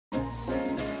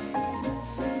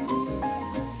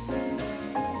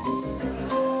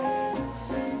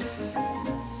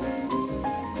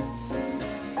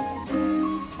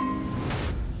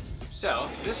So,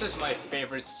 this is my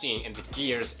favorite scene in the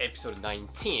Gears episode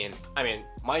 19. I mean,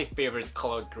 my favorite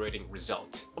color grading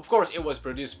result. Of course, it was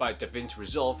produced by DaVinci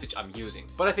Resolve, which I'm using.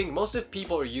 But I think most of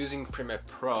people are using Premiere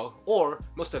Pro, or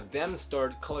most of them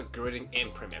start color grading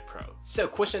in Premiere Pro. So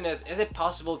question is it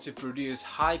possible to produce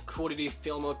high quality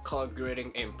film color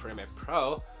grading in Premiere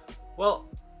Pro? Well,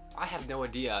 I have no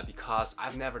idea because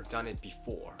I've never done it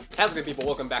before. How's it going, people?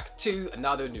 Welcome back to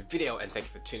another new video and thank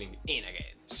you for tuning in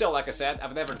again. So like I said,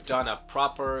 I've never done a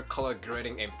proper color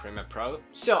grading in Premiere Pro.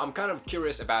 So I'm kind of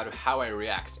curious about how I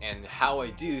react and how I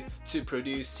do to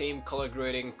produce same color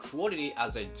grading quality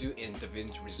as I do in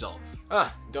DaVinci Resolve.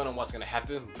 Don't know what's gonna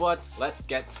happen, but let's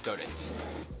get started.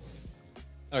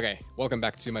 Okay, welcome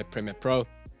back to my Premiere Pro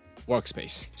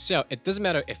workspace. So it doesn't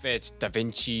matter if it's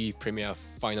DaVinci Premiere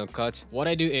Final Cut. What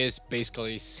I do is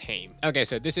basically same. Okay,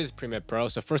 so this is Premiere Pro.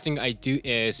 So first thing I do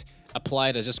is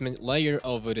apply the adjustment layer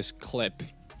over this clip.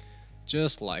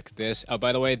 Just like this. Oh,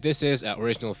 by the way, this is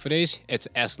original footage. It's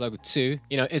S-LOG2.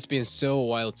 You know, it's been so a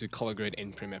while to color grade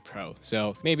in Premiere Pro.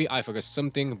 So maybe I forgot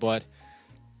something, but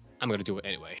I'm gonna do it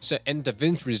anyway. So in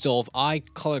DaVinci Resolve, I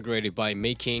color graded by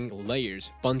making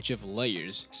layers, bunch of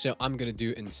layers. So I'm gonna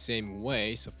do it in the same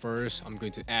way. So first, I'm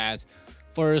going to add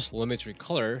first lumetri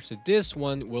color. So this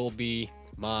one will be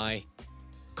my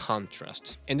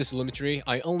contrast. In this lumetri,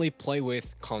 I only play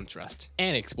with contrast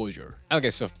and exposure. Okay,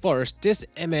 so first, this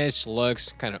image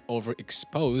looks kind of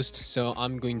overexposed. So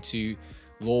I'm going to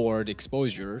lower the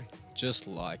exposure just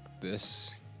like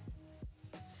this.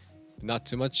 Not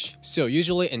too much. So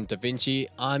usually in DaVinci,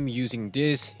 I'm using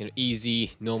this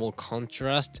easy normal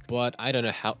contrast, but I don't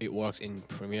know how it works in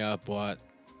Premiere, but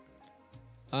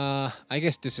I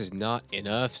guess this is not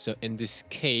enough. So in this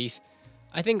case,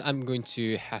 I think I'm going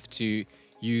to have to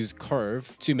use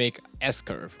curve to make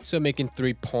S-curve. So making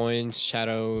 3 points,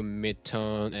 shadow,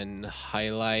 midtone, and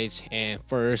highlight. And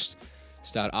first,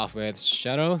 start off with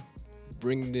shadow.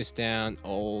 Bring this down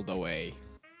all the way.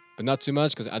 But not too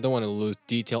much because I don't want to lose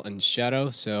detail and shadow.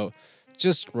 So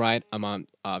just right amount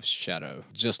of shadow.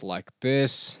 Just like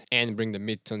this. And bring the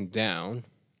midtone down.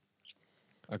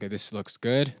 Okay, this looks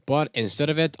good. But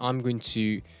instead of it, I'm going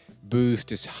to boost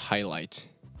this highlight.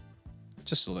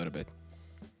 Just a little bit.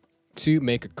 To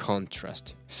make a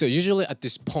contrast. So usually at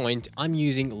this point, I'm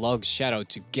using log shadow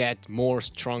to get more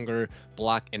stronger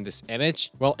black in this image.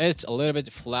 Well, it's a little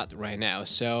bit flat right now,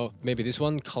 so maybe this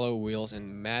one, color wheels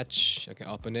and match. Okay,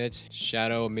 open it.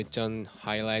 Shadow, midtone,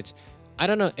 highlight. I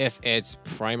don't know if it's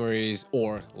primaries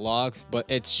or logs, but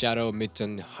it's shadow,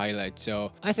 midtone, highlight.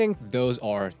 So I think those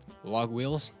are log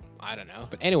wheels. I don't know.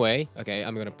 But anyway, okay,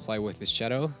 I'm gonna play with this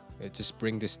shadow. Just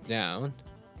bring this down.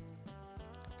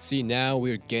 See, now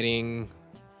we're getting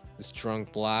the strong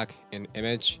black in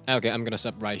image. Okay, I'm gonna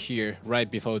stop right here, right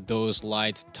before those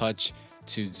lights touch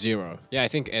to 0. Yeah, I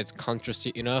think it's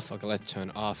contrasty enough. Okay, let's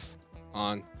turn off,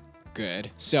 on,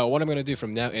 good. So what I'm gonna do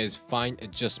from now is fine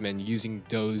adjustment using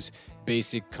those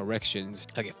basic corrections.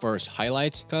 Okay, first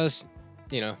highlight, because,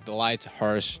 you know, the light's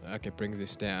harsh. Okay, bring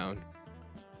this down.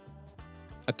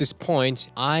 At this point,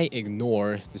 I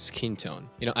ignore the skin tone.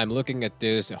 You know, I'm looking at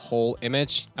this whole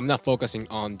image. I'm not focusing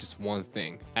on just one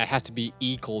thing. I have to be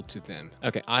equal to them.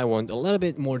 Okay, I want a little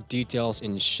bit more details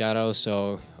in shadow,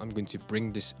 so I'm going to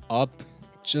bring this up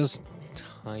just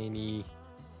tiny,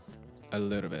 a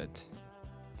little bit.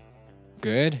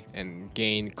 Good, and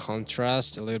gain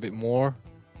contrast a little bit more.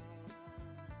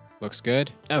 Looks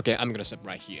good. Okay, I'm gonna stop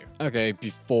right here. Okay,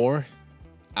 before,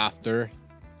 after,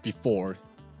 before,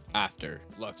 after.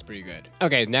 Looks pretty good.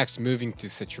 Okay, next moving to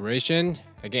saturation.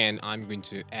 Again, I'm going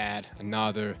to add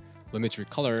another lumetri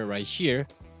color right here.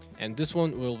 And this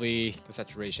one will be the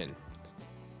saturation.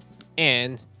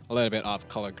 And a little bit of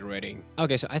color grading.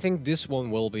 Okay, so I think this one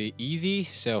will be easy.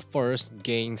 So first,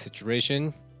 gain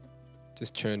saturation.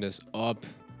 Just turn this up.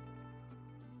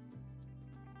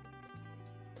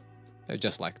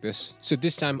 Just like this. So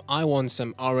this time I want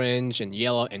some orange and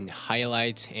yellow and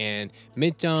highlights, and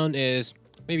midtone is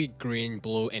maybe green,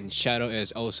 blue, and shadow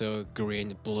is also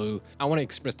green, blue. I want to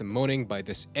express the moaning by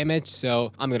this image,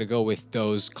 so I'm gonna go with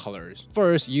those colors.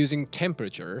 First, using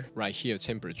temperature, right here,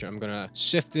 temperature, I'm gonna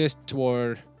shift this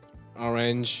toward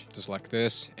orange, just like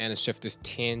this, and shift this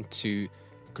tint to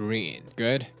green.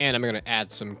 Good. And I'm gonna add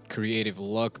some creative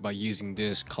look by using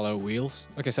this color wheels.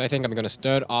 Okay, so I think I'm gonna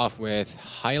start off with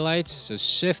highlights. So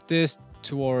shift this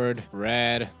toward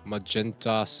red,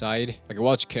 magenta side. Okay,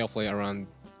 watch carefully around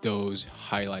those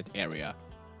highlight area.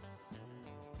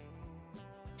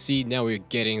 See, now we're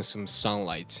getting some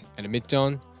sunlight. And the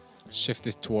midtone, shift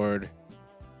it toward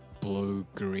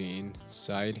blue-green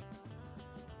side.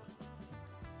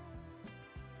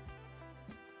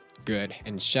 good.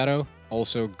 And shadow,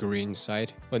 also green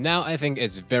side. But now I think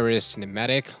it's very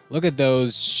cinematic. Look at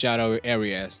those shadow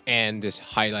areas and this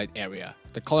highlight area.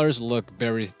 The colors look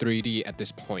very 3D at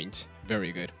this point.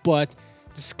 Very good. But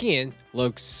the skin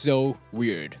looks so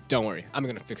weird. Don't worry, I'm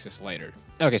gonna fix this later.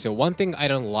 Okay, so one thing I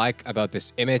don't like about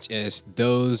this image is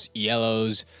those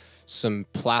yellows, some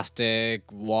plastic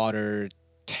water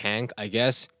tank, I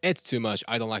guess. It's too much.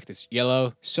 I don't like this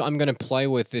yellow. So I'm gonna play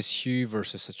with this hue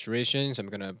versus saturation. So I'm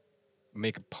gonna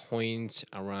make a point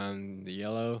around the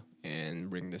yellow and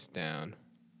bring this down.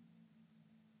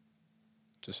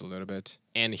 Just a little bit.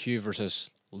 And hue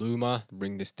versus luma,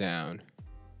 bring this down.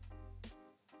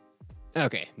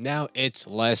 Okay, now it's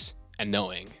less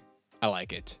annoying. I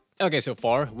like it. Okay, so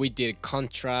far we did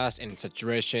contrast and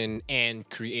saturation and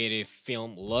creative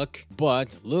film look,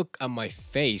 but look at my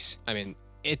face. I mean,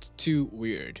 it's too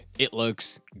weird. It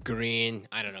looks green,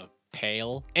 I don't know,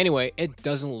 pale. Anyway, it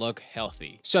doesn't look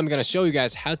healthy. So I'm gonna show you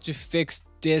guys how to fix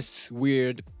this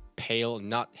weird, pale,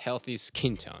 not healthy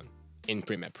skin tone in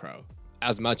Premiere Pro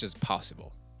as much as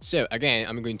possible. So again,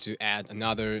 I'm going to add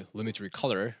another lumetri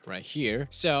color right here.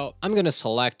 So I'm gonna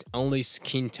select only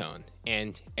skin tone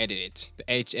and edit it. The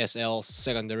HSL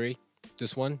secondary,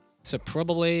 this one. So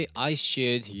probably I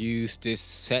should use this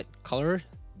set color,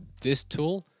 this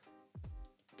tool,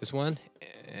 this one.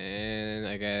 And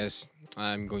I guess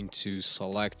I'm going to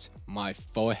select my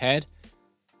forehead.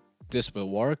 This will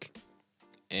work.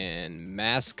 And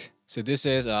mask. So this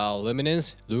is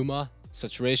luminance, luma,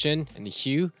 saturation, and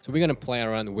hue. So we're gonna play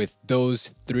around with those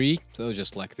three. So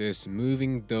just like this,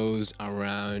 moving those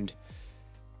around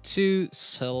to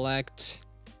select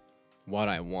what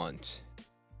I want.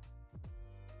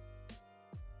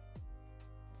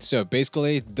 So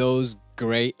basically those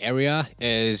gray area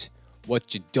is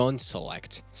what you don't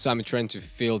select. So I'm trying to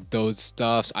fill those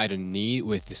stuffs I don't need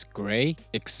with this gray,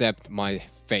 except my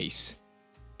face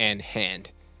and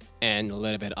hand and a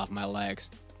little bit of my legs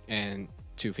and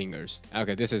 2 fingers.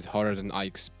 Okay, this is harder than I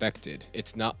expected.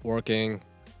 It's not working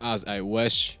as I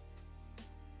wish.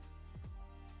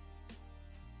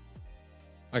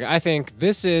 Okay, I think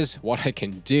this is what I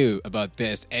can do about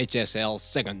this HSL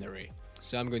secondary.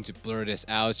 So I'm going to blur this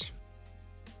out.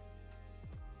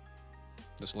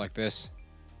 Just like this.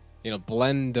 You know,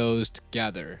 blend those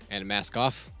together and mask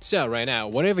off. So right now,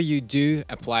 whatever you do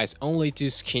applies only to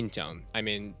skin tone. I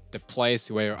mean, the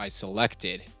place where I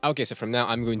selected. Okay, so from now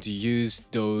I'm going to use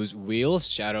those wheels,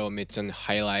 shadow, midtone,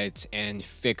 highlights, and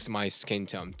fix my skin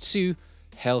tone to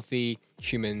healthy,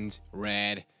 humans,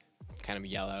 red, kind of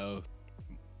yellow,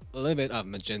 a little bit of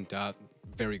magenta,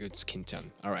 very good skin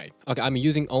tone. All right. Okay, I'm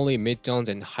using only midtones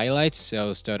and highlights.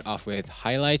 So start off with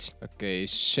highlights. Okay,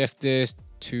 shift this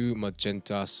to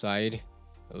magenta side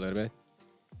a little bit.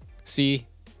 See,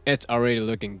 it's already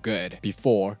looking good.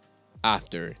 Before,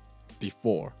 after,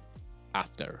 before,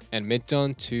 after. And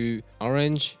midtone to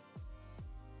orange.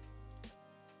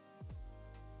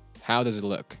 How does it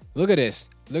look? Look at this.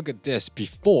 Look at this.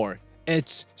 Before,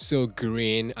 it's so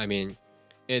green. I mean,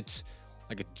 it's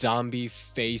like a zombie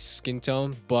face skin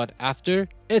tone. But after,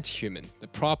 it's human. The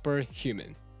proper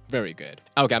human. Very good.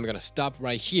 Okay, I'm gonna stop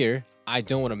right here. I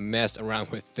don't want to mess around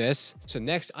with this. So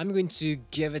next, I'm going to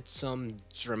give it some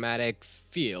dramatic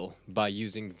feel by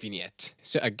using vignette.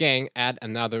 So again, add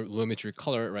another lumetri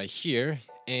color right here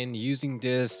and using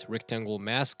this rectangle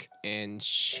mask and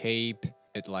shape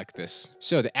it like this.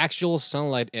 So the actual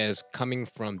sunlight is coming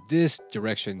from this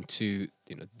direction to,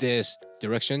 this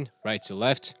direction, right to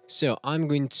left. So I'm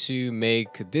going to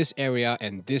make this area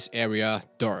and this area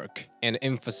dark and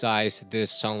emphasize this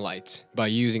sunlight by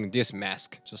using this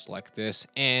mask, just like this,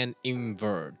 and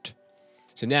invert.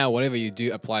 So now whatever you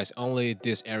do applies only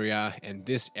this area and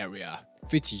this area,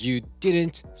 which you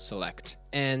didn't select.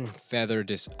 And feather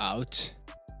this out.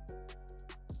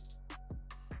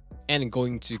 And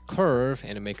going to curve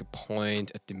and make a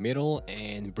point at the middle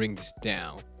and bring this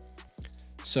down.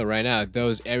 So right now,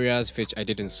 those areas which I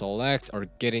didn't select are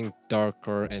getting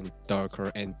darker and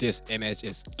darker, and this image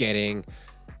is getting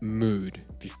mood.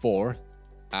 Before,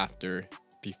 after,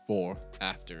 before,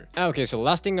 after. Okay, so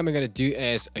last thing I'm gonna do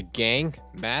is a gang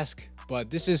mask, but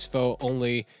this is for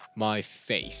only my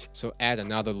face. So add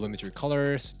another lumetri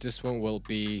color. So this one will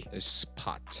be a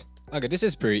spot. Okay, this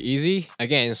is pretty easy.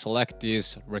 Again, select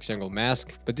this rectangle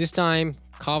mask, but this time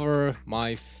cover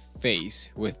my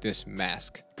face with this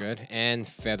mask. Good. And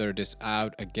feather this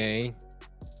out again.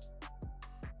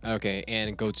 Okay,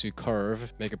 and go to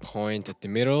curve, make a point at the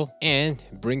middle, and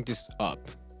bring this up.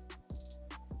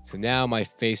 So now my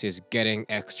face is getting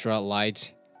extra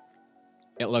light.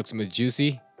 It looks more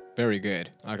juicy. Very good.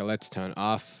 Okay, let's turn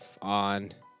off,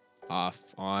 on,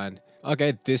 off, on.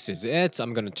 Okay, this is it.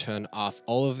 I'm gonna turn off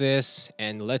all of this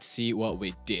and let's see what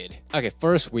we did. Okay,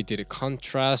 first we did a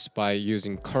contrast by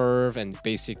using curve and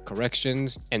basic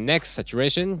corrections. And next,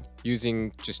 saturation,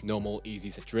 using just normal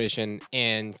easy saturation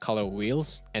and color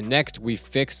wheels. And next, we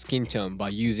fixed skin tone by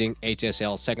using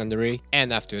HSL secondary.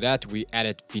 And after that, we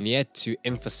added vignette to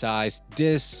emphasize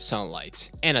this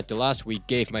sunlight. And at the last, we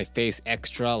gave my face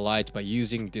extra light by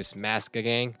using this mask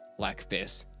again, like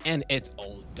this. And it's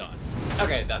all done.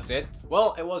 Okay, that's it.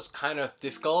 Well, it was kind of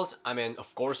difficult. I mean,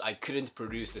 of course, I couldn't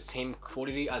produce the same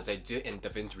quality as I do in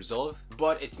DaVinci Resolve,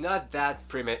 but it's not that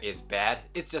Premiere is bad.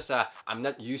 It's just that I'm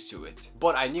not used to it.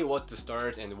 But I knew what to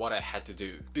start and what I had to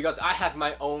do, because I have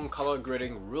my own color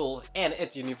grading rule and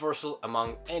it's universal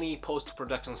among any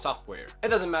post-production software. It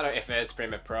doesn't matter if it's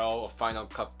Premiere Pro or Final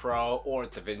Cut Pro or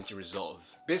DaVinci Resolve.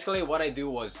 Basically, what I do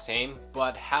was same,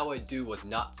 but how I do was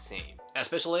not same.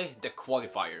 Especially the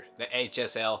qualifier, the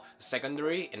HSL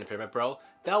secondary in Premiere Pro,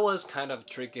 that was kind of a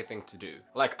tricky thing to do.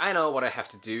 Like, I know what I have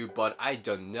to do, but I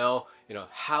don't know,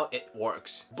 how it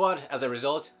works. But as a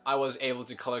result, I was able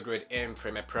to color grade in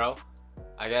Premiere Pro.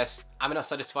 I guess I'm not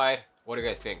satisfied. What do you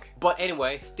guys think? But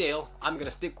anyway, still, I'm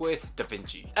gonna stick with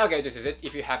DaVinci. Okay, this is it.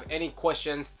 If you have any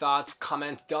questions, thoughts,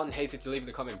 comments, don't hesitate to leave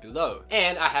the comment below.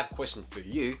 And I have a question for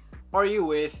you. Are you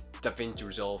with DaVinci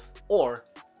Resolve or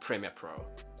Premiere Pro?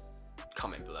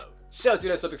 Comment below. So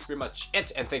today's topic is pretty much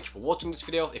it, and thank you for watching this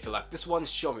video. If you like this one,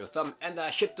 show me a thumb and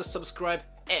hit the subscribe,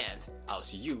 and I'll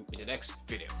see you in the next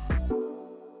video.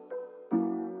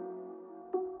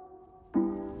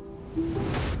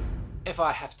 If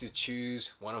I have to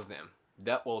choose one of them,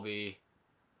 that will be